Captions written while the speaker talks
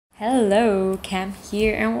Hello, Cam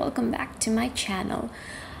here, and welcome back to my channel.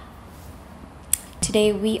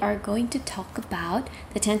 Today we are going to talk about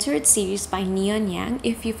the Tensorate Series by Neon Yang.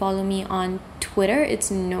 If you follow me on Twitter,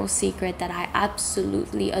 it's no secret that I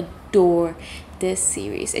absolutely adore this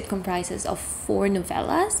series. It comprises of 4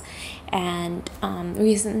 novellas, and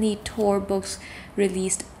recently Tor Books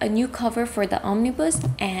released a new cover for the omnibus,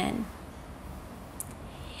 and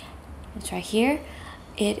it's right here.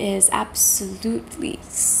 It is absolutely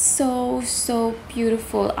so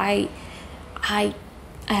beautiful. I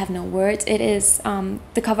have no words. It is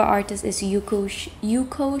the cover artist is Yuko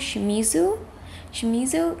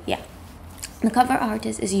Shimizu. Yeah, the cover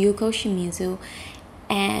artist is Yuko Shimizu,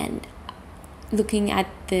 and looking at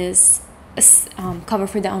this cover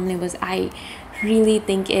for the omnibus, I really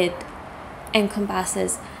think it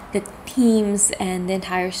encompasses the themes and the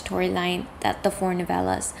entire storyline that the 4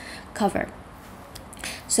 novellas cover.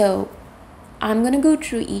 So I'm going to go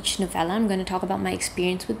through each novella. I'm going to talk about my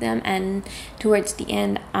experience with them, and towards the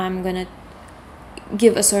end I'm going to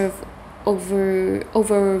give a sort of overview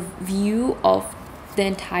of the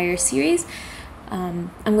entire series. I'm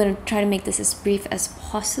going to try to make this as brief as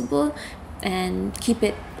possible and keep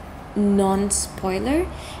it non-spoiler,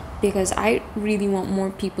 because I really want more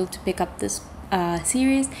people to pick up this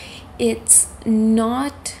series. It's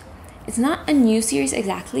not a new series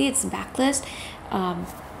exactly, it's backlist,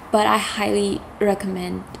 but I highly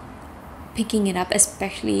recommend picking it up,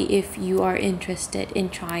 especially if you are interested in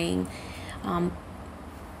trying.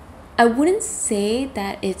 I wouldn't say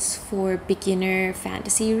that it's for beginner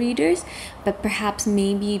fantasy readers, but perhaps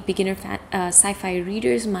maybe beginner sci-fi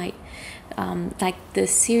readers might like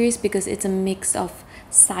this series, because it's a mix of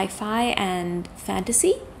sci-fi and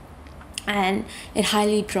fantasy, and it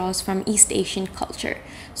highly draws from East Asian culture.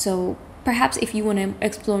 So perhaps if you want to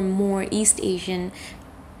explore more East Asian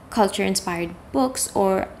culture inspired books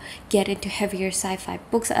or get into heavier sci-fi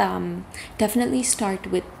books, definitely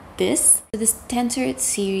start with this. This Tensorate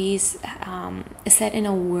series is set in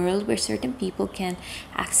a world where certain people can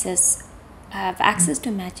have access to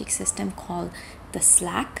a magic system called the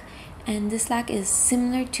Slack, and the Slack is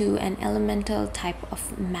similar to an elemental type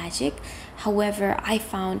of magic. However, I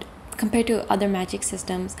found, compared to other magic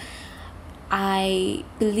systems, I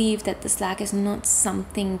believe that the Slack is not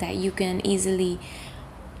something that you can easily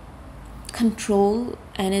control,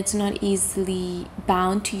 and it's not easily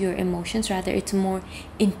bound to your emotions. Rather, it's more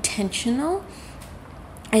intentional.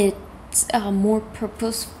 It's a more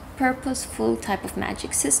purposeful type of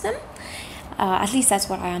magic system. At least that's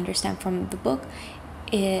what I understand from the book.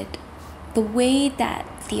 The way that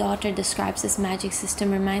the author describes this magic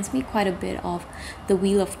system reminds me quite a bit of the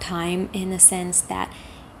Wheel of Time, in the sense that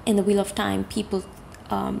in the Wheel of Time, people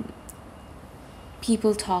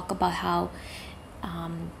talk about how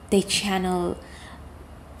they channel,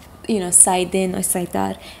 Saidin or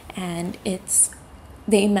Saidar, and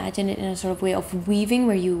they imagine it in a sort of way of weaving,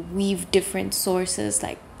 where you weave different sources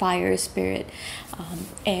like fire, spirit,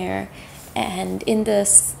 air, and in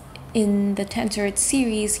the Tensorate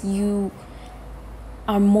series, you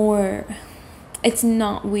are more, it's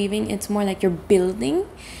not weaving, it's more like you're building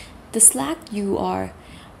the Slack. You are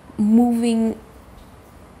moving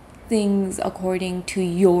things according to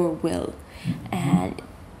your will, and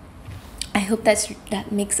I hope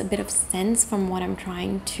that makes a bit of sense from what I'm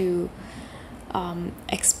trying to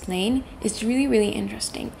explain. It's really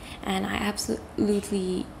interesting, and I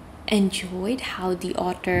absolutely enjoyed how the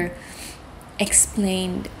author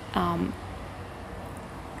explained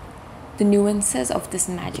the nuances of this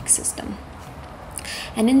magic system.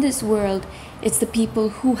 And in this world, it's the people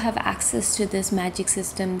who have access to this magic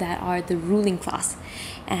system that are the ruling class,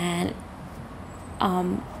 and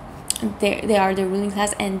they are the ruling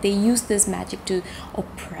class, and they use this magic to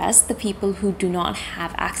oppress the people who do not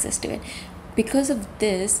have access to it. Because of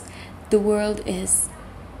this, the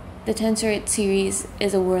Tensorate series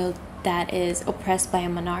is a world that is oppressed by a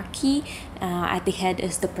monarchy. At the head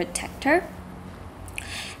is the protector,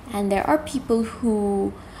 and there are people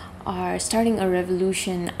who are starting a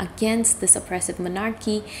revolution against this oppressive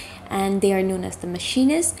monarchy, and they are known as the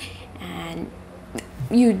machinists. And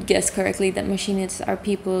you'd guess correctly that machinists are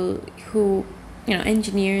people who,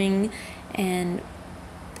 engineering, and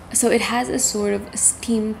so it has a sort of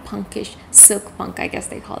steampunkish, silkpunk, I guess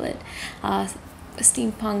they call it, a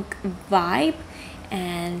steampunk vibe,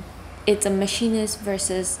 and it's a machinist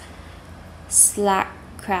versus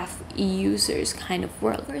slackcraft users kind of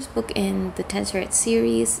world. The first book in the Tensorate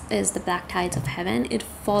series is The Black Tides of Heaven. It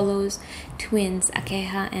follows twins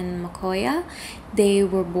Akeha and Makoya. They're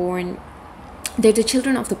the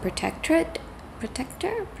children of the protectorate.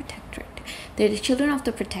 They're the children of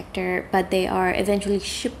the protector, but they are eventually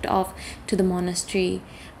shipped off to the monastery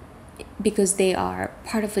because they are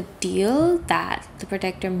part of a deal that the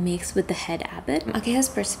protector makes with the head abbot. From Akeha's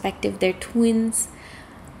perspective, their twins'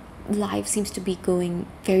 life seems to be going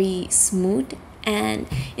very smooth, and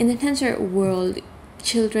in the Tensorate world,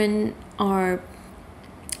 children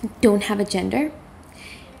don't have a gender.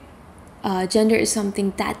 Gender is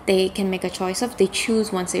something that they can make a choice of. They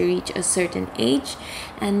choose once they reach a certain age,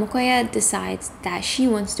 and Mokoya decides that she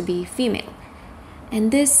wants to be female,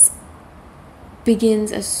 and this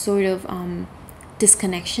begins a sort of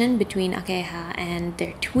disconnection between Akeha and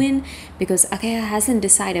their twin, because Akeha hasn't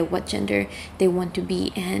decided what gender they want to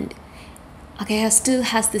be, and Akeha still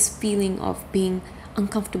has this feeling of being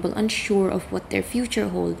uncomfortable, unsure of what their future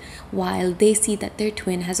holds, while they see that their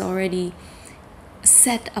twin has already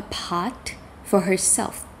set a path for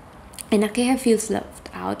herself. And Akeha feels left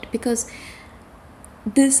out because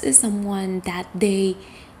this is someone that they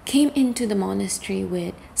came into the monastery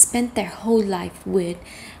with, spent their whole life with,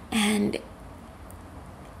 and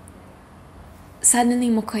suddenly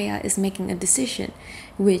Mokoya is making a decision,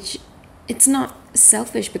 which it's not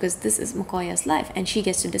selfish because this is Mokoya's life and she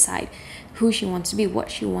gets to decide who she wants to be,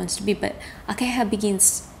 what she wants to be, but Akeha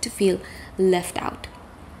begins to feel left out.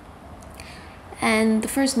 And the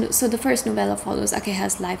first novella follows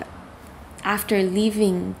Akeha's life after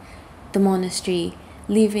leaving the monastery,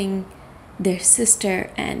 leaving their sister,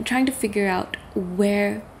 and trying to figure out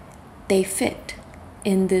where they fit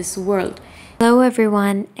in this world. Hello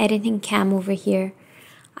everyone, Editing Cam over here.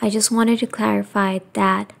 I just wanted to clarify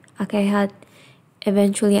that Akeha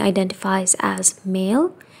eventually identifies as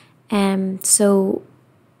male, and so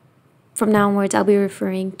from now onwards I'll be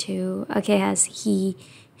referring to Akeha as he,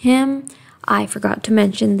 him. I forgot to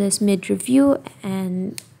mention this mid-review,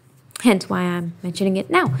 and hence why I'm mentioning it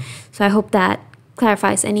now. So I hope that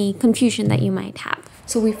clarifies any confusion that you might have.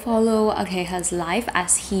 So we follow Akeha's life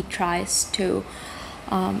as he tries to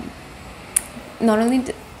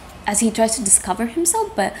as he tries to discover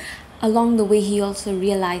himself, but along the way he also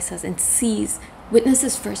realizes and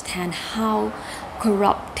witnesses firsthand how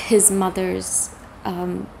corrupt his mother's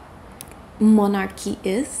monarchy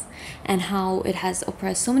is, and how it has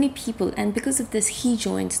oppressed so many people, and because of this he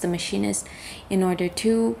joins the machinists in order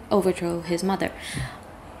to overthrow his mother.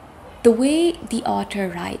 The way the author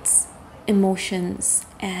writes emotions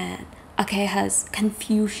and Akeha's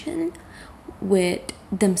confusion with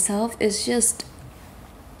themselves is just,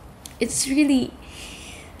 it's really,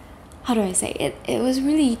 how do I say it? It was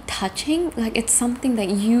really touching. Like, it's something that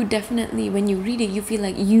you definitely, when you read it, you feel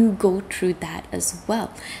like you go through that as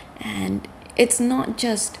well. And it's not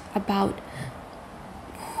just about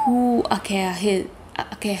who Akeha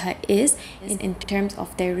is in terms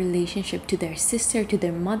of their relationship to their sister, to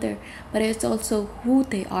their mother, but it's also who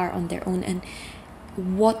they are on their own and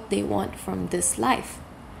what they want from this life.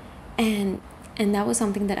 And that was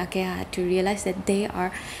something that Akeha had to realize, that they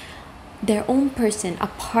are their own person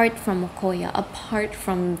apart from Mokoya, apart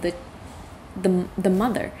from the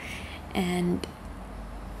mother, and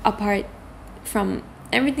apart from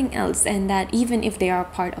everything else, and that even if they are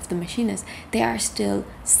part of the machinists, they are still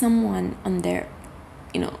someone on their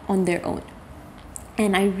own.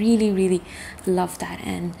 And I really love that.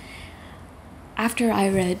 And after I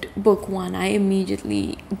read book 1, I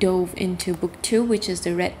immediately dove into book 2, which is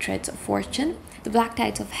The Red Threads of Fortune. The Black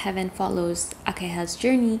Tides of Heaven follows Akeha's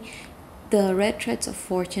journey. The Red Threads of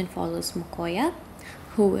Fortune follows Mokoya,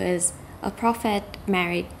 who is a prophet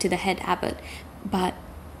married to the head abbot, but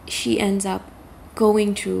she ends up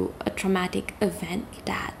going through a traumatic event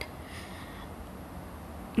that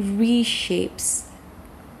reshapes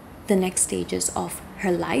the next stages of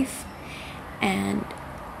her life. And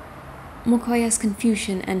Mokoya's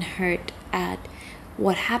confusion and hurt at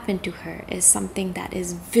what happened to her is something that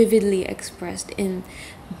is vividly expressed in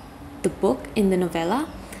the book, in the novella.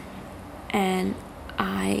 And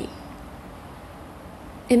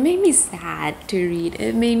it made me sad to read.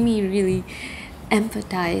 It made me really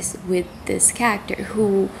empathize with this character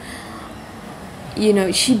who,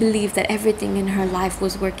 she believed that everything in her life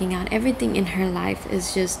was working out, everything in her life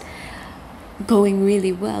is just going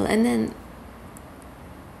really well, and then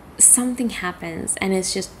something happens and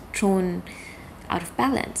it's just thrown out of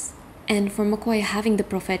balance. And for Mokoya, having the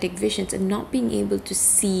prophetic visions and not being able to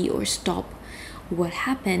see or stop what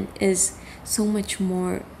happened is so much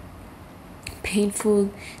more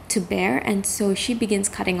painful to bear, and so she begins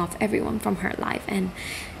cutting off everyone from her life and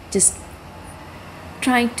just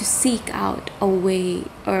trying to seek out a way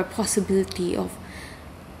or a possibility of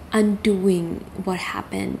undoing what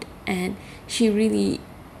happened. And she really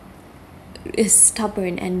is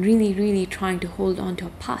stubborn and really trying to hold on to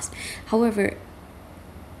a past. However,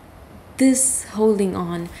 this holding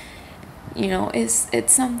on,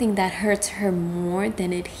 it's something that hurts her more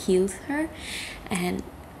than it heals her. And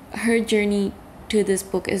her journey to this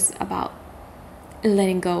book is about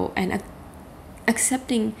letting go and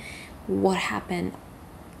accepting what happened,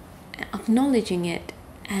 acknowledging it,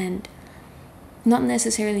 and not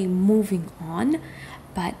necessarily moving on,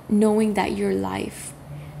 but knowing that your life,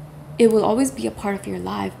 it will always be a part of your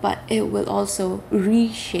life, but it will also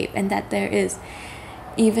reshape, and that there is,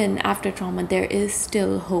 even after trauma, there is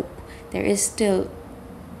still hope. There is still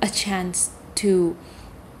a chance to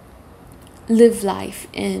live life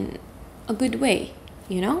in a good way,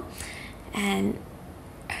 And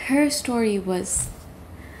her story was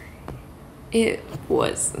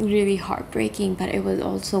really heartbreaking, but it was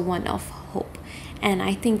also one of hope. And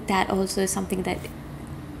I think that also is something that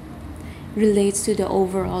relates to the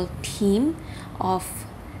overall theme of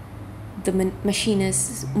the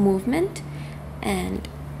machinist movement. And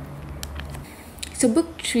so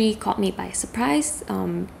book 3 caught me by surprise.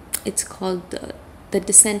 It's called the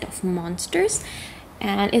Descent of Monsters,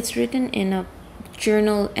 and it's written in a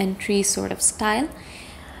journal entry sort of style.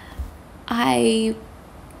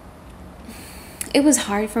 It was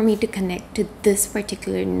hard for me to connect to this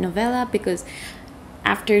particular novella because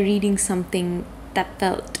after reading something that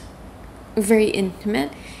felt very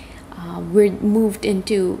intimate, we're moved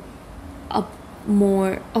into a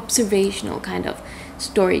more observational kind of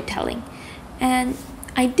storytelling. And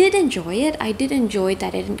I did enjoy it. I did enjoy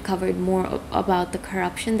that it covered more about the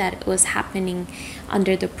corruption that was happening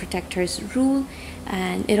under the Protector's rule,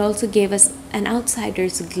 and it also gave us an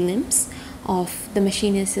outsider's glimpse of the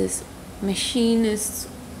machinist's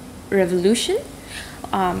revolution.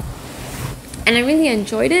 And I really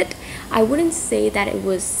enjoyed it. I wouldn't say that it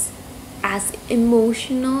was as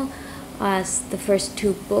emotional as the first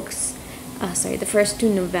two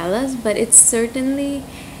novellas, but it certainly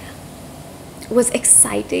was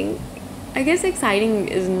exciting. I guess exciting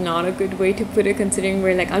is not a good way to put it, considering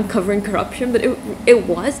we're like uncovering corruption, but it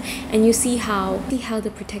was. And you see how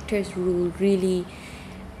the Protector's rule really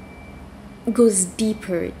goes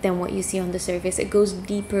deeper than what you see on the surface. It goes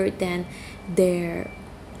deeper than the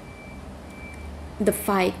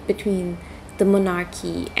fight between the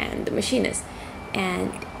monarchy and the machinists.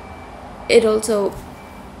 And it also,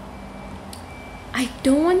 I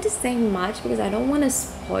don't want to say much because I don't want to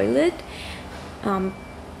spoil it,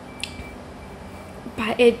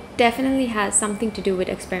 but it definitely has something to do with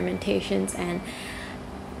experimentations and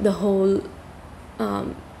the whole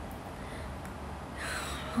oh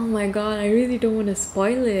my god, I really don't want to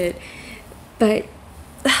spoil it, but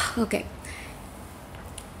okay,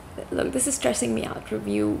 look, this is stressing me out.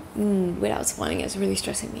 Review without spoiling is really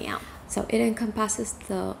stressing me out. So it encompasses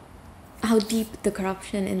how deep the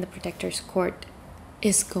corruption in the Protector's court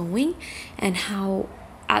is going, and how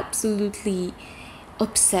absolutely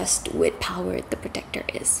obsessed with power the Protector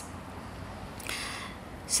is.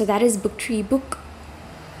 So that is book 3. Book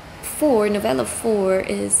 4, novella 4,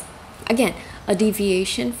 is again a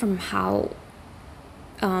deviation from how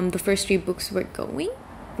the first 3 books were going.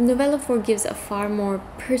 Novella 4 gives a far more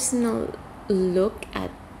personal look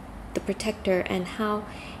at the Protector and how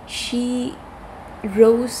she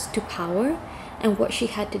rose to power and what she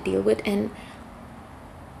had to deal with. And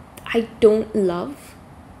I don't love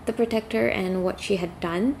the Protector and what she had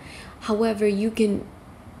done. However,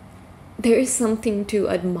 there is something to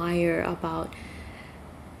admire about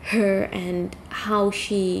her and how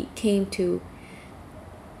she came to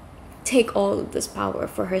take all of this power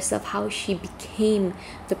for herself, how she became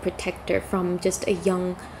the Protector from just a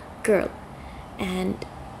young girl. And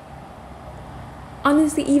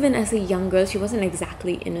honestly, even as a young girl, she wasn't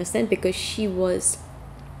exactly innocent, because she was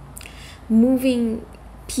moving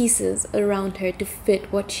pieces around her to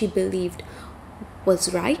fit what she believed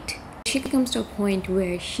was right. She comes to a point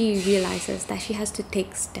where she realizes that she has to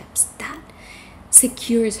take steps that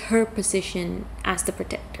secures her position as the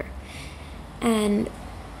Protector. And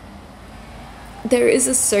there is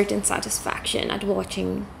a certain satisfaction at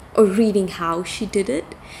watching or reading how she did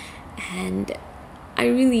it. And I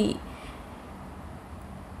really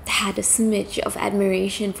had a smidge of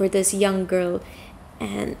admiration for this young girl.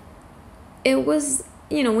 And it was,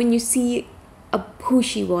 when you see who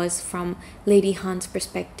she was from Lady Han's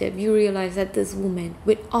perspective, you realize that this woman,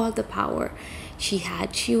 with all the power she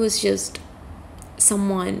had, she was just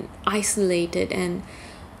someone isolated and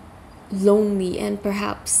lonely. And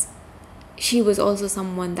perhaps she was also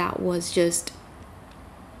someone that was just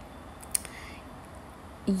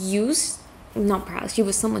used. Not perhaps, she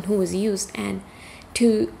was someone who was used, and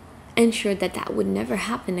to ensure that that would never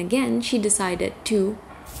happen again, she decided to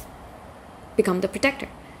become the protector.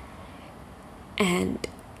 And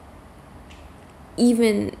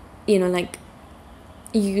even, like,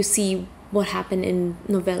 you see what happened in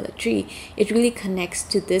novella 3, it really connects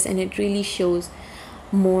to this, and it really shows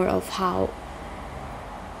more of how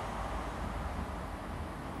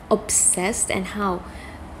obsessed and how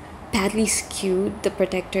badly skewed the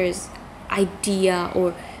protector's idea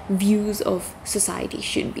or views of society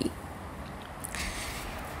should be.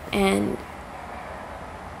 And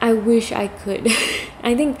I wish I could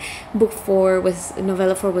I think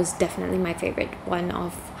novella 4 was definitely my favorite one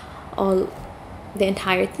of all, the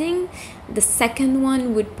entire thing. The second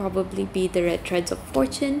one would probably be The Red Threads of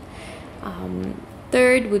Fortune.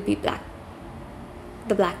 Third would be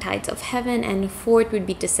The Black Tides of Heaven, and fourth would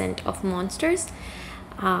be Descent of Monsters.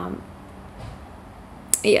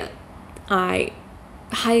 Yeah, I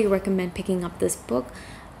highly recommend picking up this book,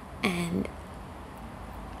 and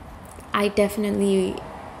I definitely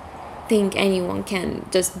think anyone can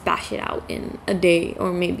just bash it out in a day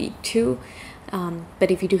or maybe two.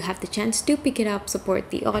 But if you do have the chance, do pick it up, support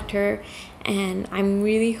the author. And I'm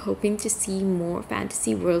really hoping to see more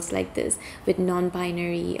fantasy worlds like this with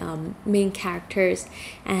non-binary main characters,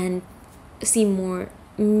 and see more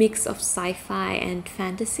mix of sci-fi and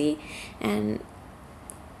fantasy, and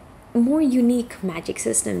more unique magic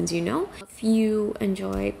systems. If you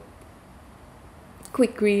enjoy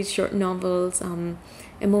quick reads, short novels,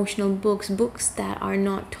 emotional books that are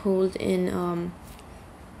not told in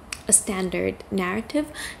a standard narrative,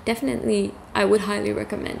 definitely I would highly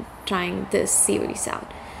recommend trying this series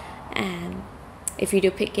out. And if you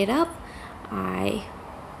do pick it up,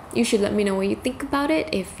 you should let me know what you think about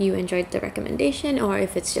it, if you enjoyed the recommendation or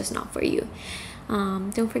if it's just not for you.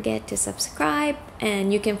 Don't forget to subscribe,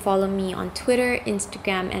 and you can follow me on Twitter,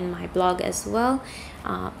 Instagram, and my blog as well.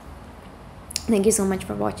 Thank you so much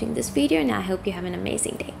for watching this video, and I hope you have an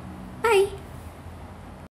amazing day.